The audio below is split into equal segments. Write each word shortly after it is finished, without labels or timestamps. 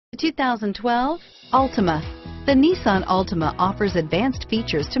2012 Altima. The Nissan Altima offers advanced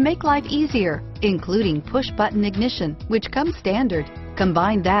features to make life easier, including push-button ignition, which comes standard.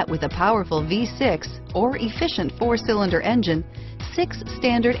 Combine that with a powerful V6 or efficient 4-cylinder engine, 6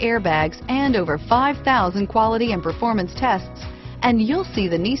 standard airbags, and over 5,000 quality and performance tests, and you'll see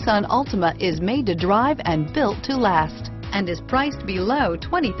the Nissan Altima is made to drive and built to last, and is priced below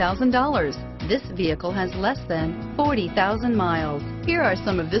 $20,000. This vehicle has less than 40,000 miles. Here are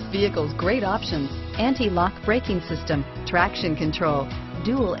some of this vehicle's great options: anti-lock braking system, traction control,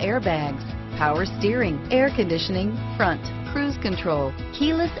 dual airbags, power steering, air conditioning, front, cruise control,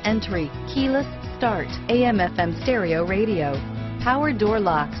 keyless entry, keyless start, AM/FM stereo radio, power door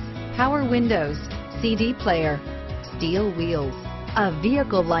locks, power windows, CD player, steel wheels. A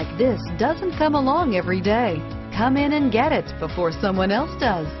vehicle like this doesn't come along every day. Come in and get it before someone else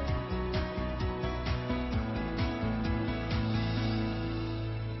does.